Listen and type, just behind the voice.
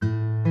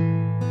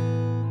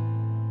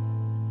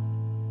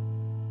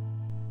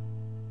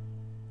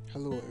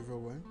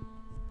everyone.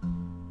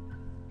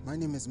 My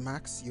name is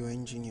Max, your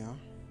engineer.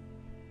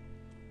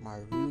 My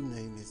real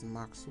name is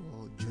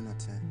Maxwell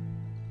Jonathan.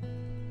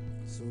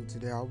 So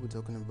today I'll be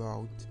talking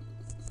about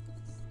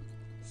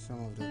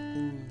some of the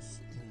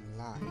things in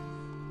life.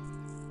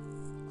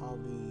 I'll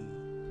be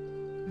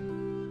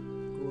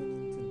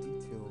going into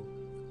detail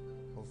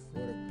of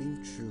what I've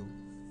been through.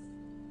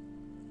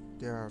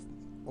 They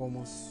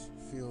almost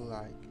feel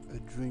like a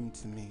dream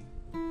to me.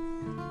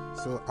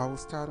 So I will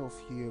start off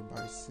here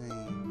by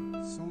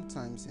saying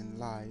sometimes in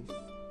life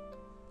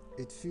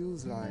it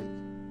feels like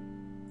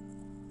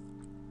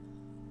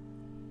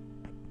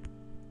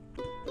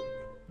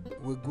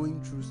we're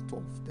going through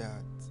stuff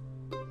that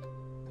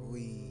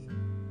we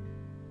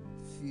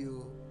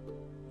feel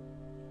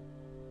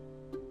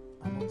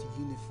are not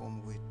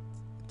uniform with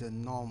the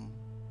normal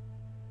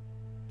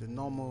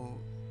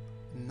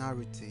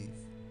narrative.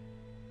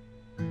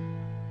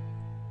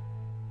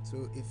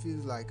 So it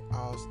feels like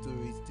our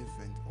story is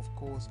different. Of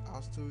course,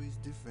 our story is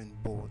different,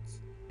 but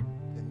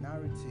the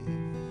narrative,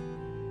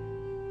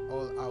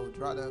 I would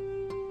rather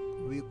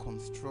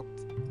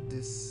reconstruct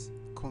this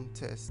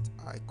contest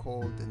I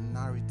call the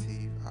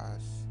narrative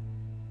as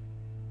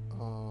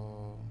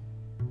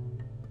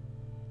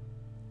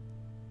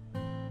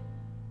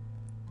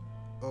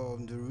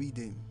the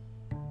reading.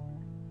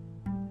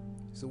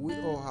 So we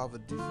all have a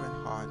different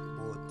heart,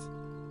 but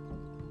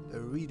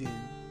the reading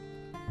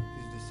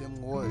is the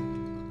same word.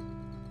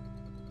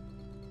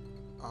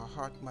 Our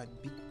heart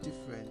might beat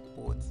different,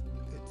 but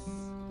it's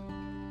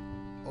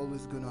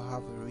always gonna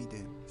have a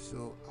reading.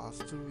 So our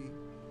story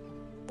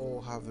all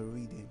have a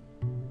reading.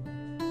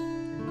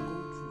 We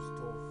go through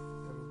stuff,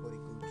 everybody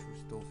go through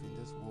stuff in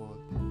this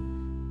world,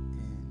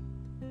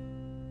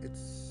 and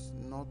it's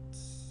not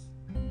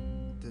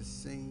the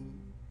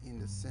same in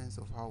the sense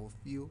of how we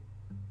feel,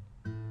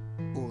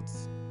 but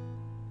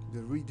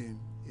the reading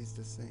is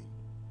the same.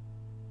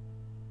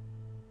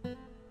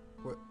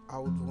 But I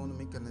would want to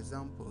make an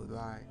example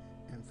by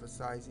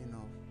emphasizing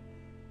of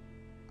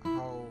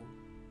how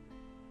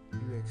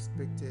you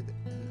expected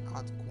an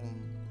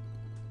outcome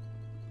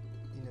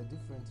in a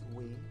different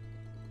way,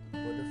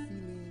 but the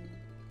feeling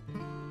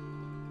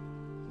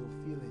you're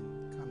feeling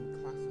can be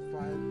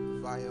classified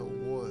via a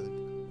word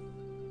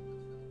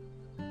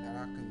that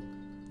I can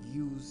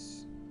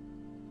use: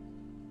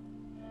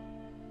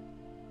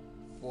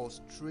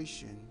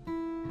 frustration,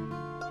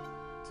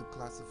 to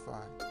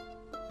classify.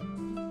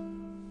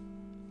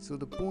 So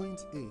the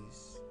point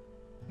is,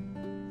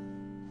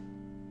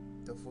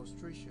 the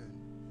frustration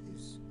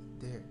is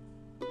there,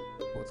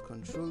 but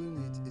controlling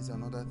it is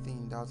another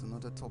thing. That's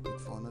another topic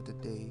for another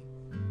day.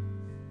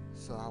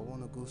 So I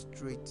want to go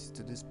straight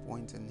to this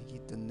point and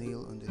hit the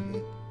nail on the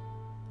head.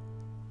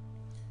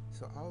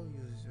 So I'll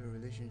use a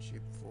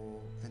relationship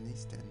for an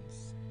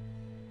instance.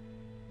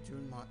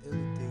 During my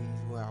early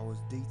days where I was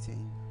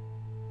dating,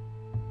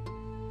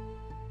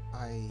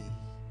 I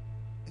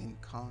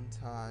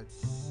encountered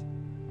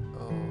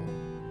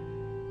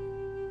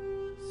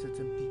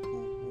certain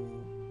people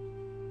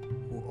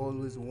who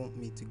always want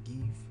me to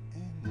give,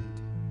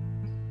 and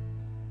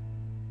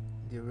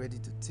they're ready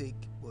to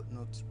take but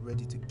not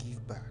ready to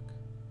give back.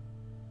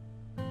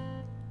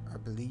 I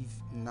believe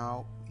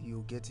now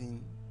you're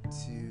getting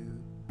to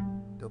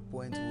the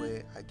point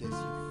where I guess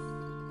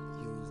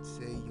you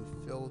say you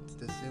felt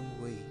the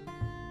same way.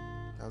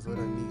 That's what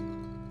I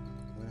mean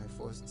when I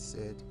first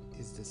said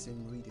it's the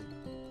same reading.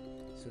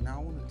 So now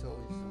I want to tell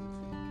you something.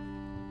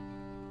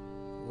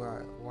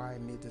 Why I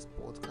made this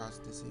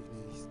podcast this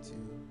evening is to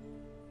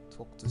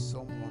talk to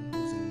someone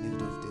who's in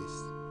need of this.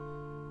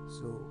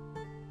 So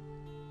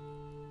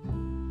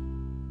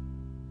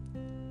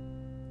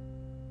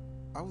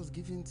I was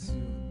giving to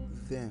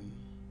them,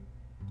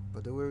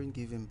 but they weren't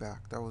giving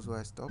back. That was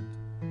why I stopped.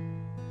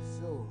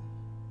 So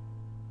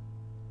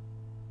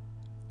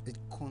it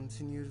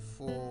continued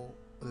for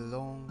a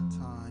long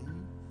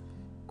time,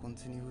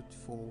 continued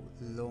for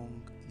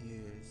long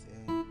years,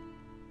 and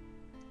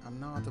I'm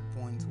now at a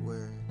point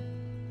where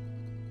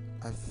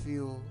I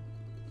feel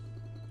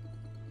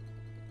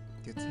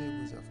the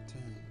tables have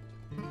turned.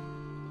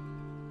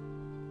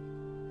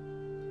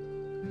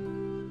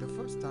 The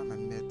first time I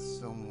met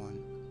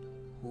someone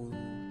who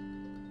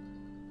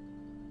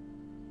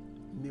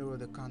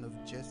mirrored the kind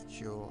of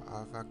gesture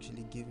I've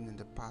actually given in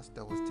the past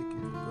that was taken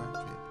for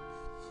granted.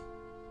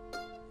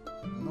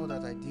 Not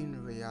that I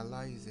didn't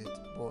realize it,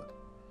 but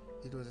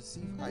it was as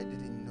if I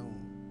didn't know.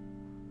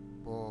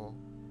 But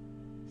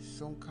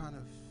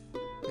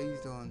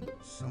based on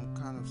some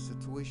kind of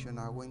situation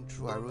I went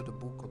through, I wrote a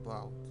book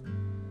about.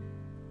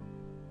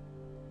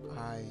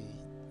 I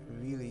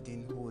really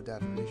didn't hold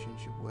that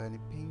relationship well, and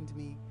it pained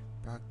me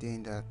back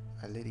then that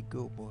I let it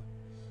go, but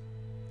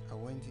I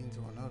went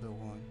into another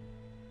one,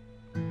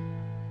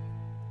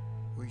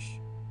 which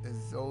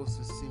is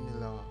also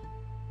similar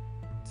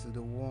to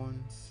the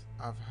ones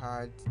I've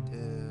had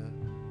the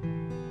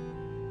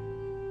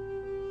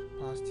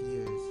past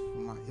years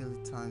from my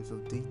early times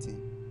of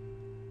dating.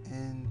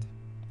 And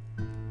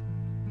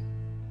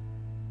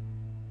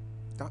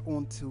that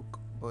one took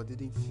but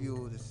didn't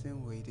feel the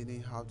same way,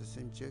 didn't have the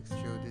same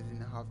gesture,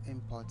 didn't have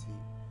empathy.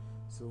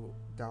 So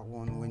that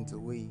one went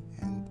away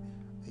and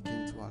I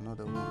came to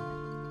another one,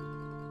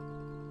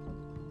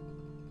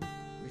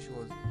 which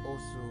was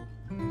also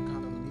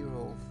kind of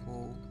mirror of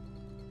who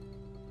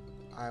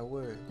I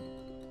were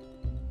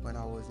when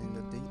I was in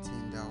the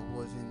dating that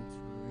wasn't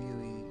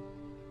really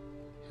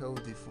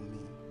healthy for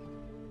me.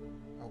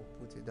 I will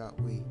put it that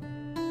way.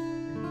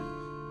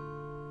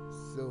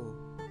 So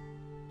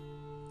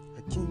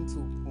I came to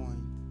a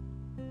point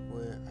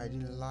where I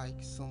didn't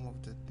like some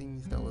of the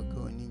things that were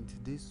going into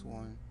this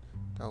one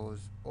that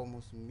was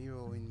almost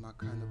mirroring my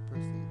kind of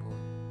person, but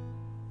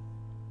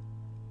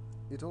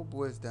it all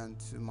boils down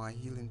to my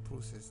healing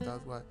process.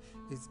 That's why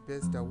it's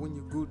best that when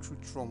you go through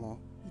trauma,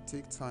 you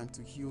take time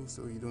to heal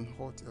so you don't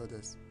hurt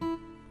others.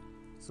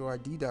 So I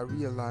did. I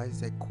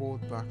realized. I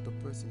called back the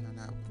person and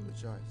I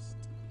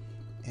apologized.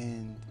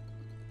 And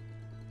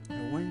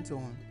I went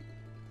on.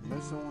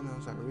 Met someone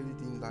else I really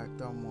didn't like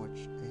that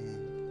much, and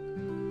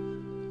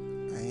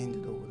I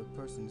ended up with a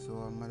person. So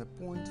I'm at a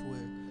point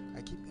where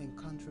I keep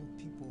encountering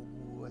people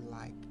who are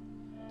like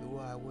the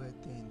way I were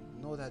then.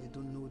 Not that they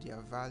don't know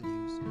their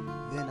values.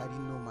 Then I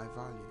didn't know my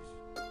values.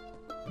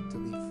 To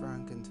be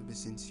frank and to be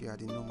sincere, I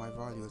didn't know my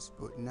values.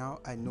 But now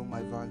I know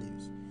my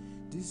values.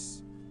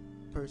 This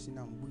person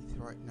I'm with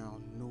right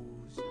now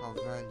knows her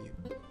value.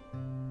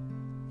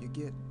 You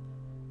get?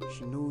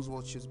 She knows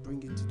what she's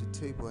bringing to the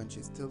table, and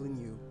she's telling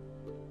you,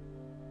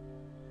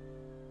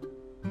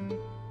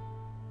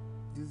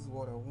 this is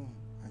what I want.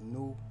 I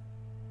know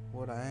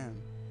what I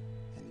am,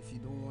 and if you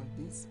don't want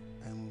this,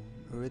 I'm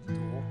ready to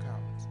walk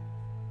out.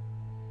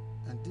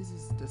 And this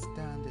is the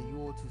stand that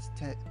you ought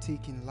to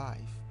take in life.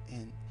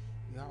 And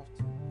you have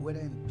to, whether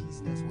in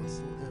business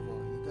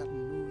whatsoever, you got to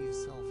know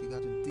yourself. You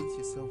got to date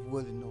yourself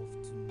well enough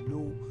to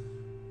know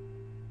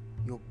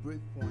your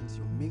break points,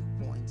 your make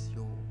points,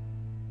 your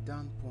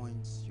down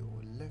points, your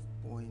left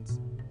points,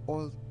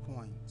 all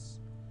points,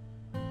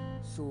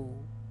 so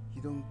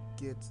you don't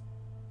get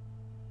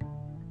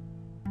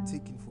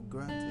taken for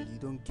granted. You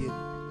don't get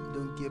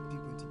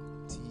people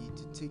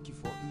to take you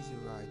for an easy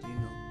ride.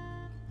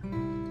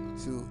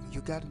 So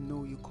you gotta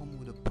know you come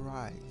with a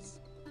price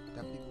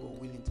that people are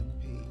willing to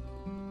pay.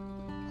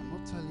 I'm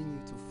not telling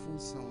you to fool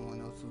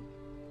someone or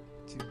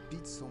to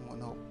beat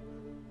someone up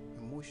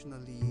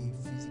emotionally,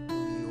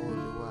 physically, or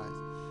otherwise.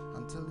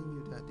 I'm telling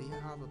you that they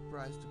have a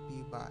price to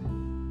pay by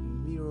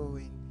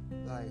mirroring,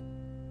 like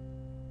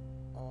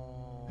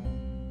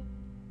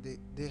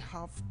they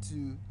have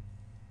to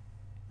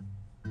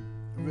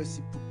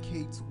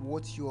reciprocate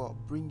what you are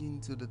bringing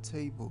to the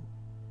table.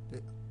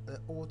 There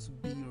ought to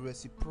be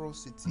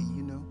reciprocity,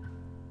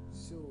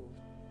 So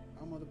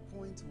I'm at a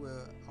point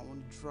where I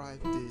want to drive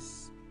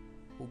this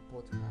whole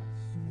podcast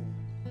home.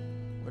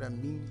 What I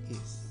mean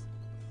is,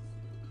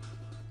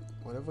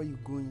 whatever you're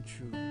going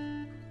through,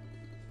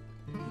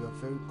 you are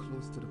very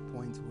close to the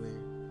point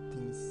where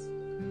things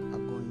are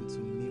going to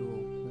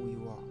mirror who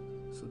you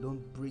are. So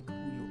don't break who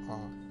you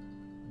are.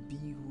 Be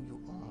who you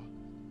are.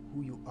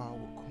 Who you are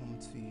will come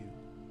to you.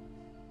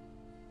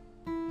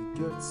 You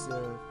get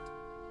served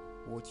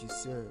what you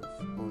serve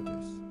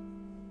others.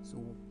 So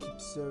keep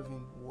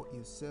serving what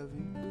you're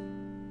serving.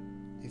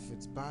 If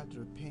it's bad,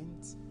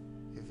 repent.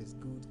 If it's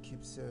good,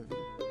 keep serving.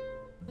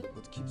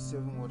 But keep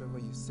serving whatever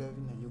you're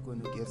serving, and you're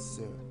going to get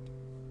served.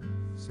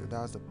 So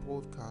that's the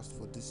podcast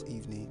for this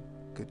evening.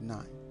 Good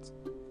night.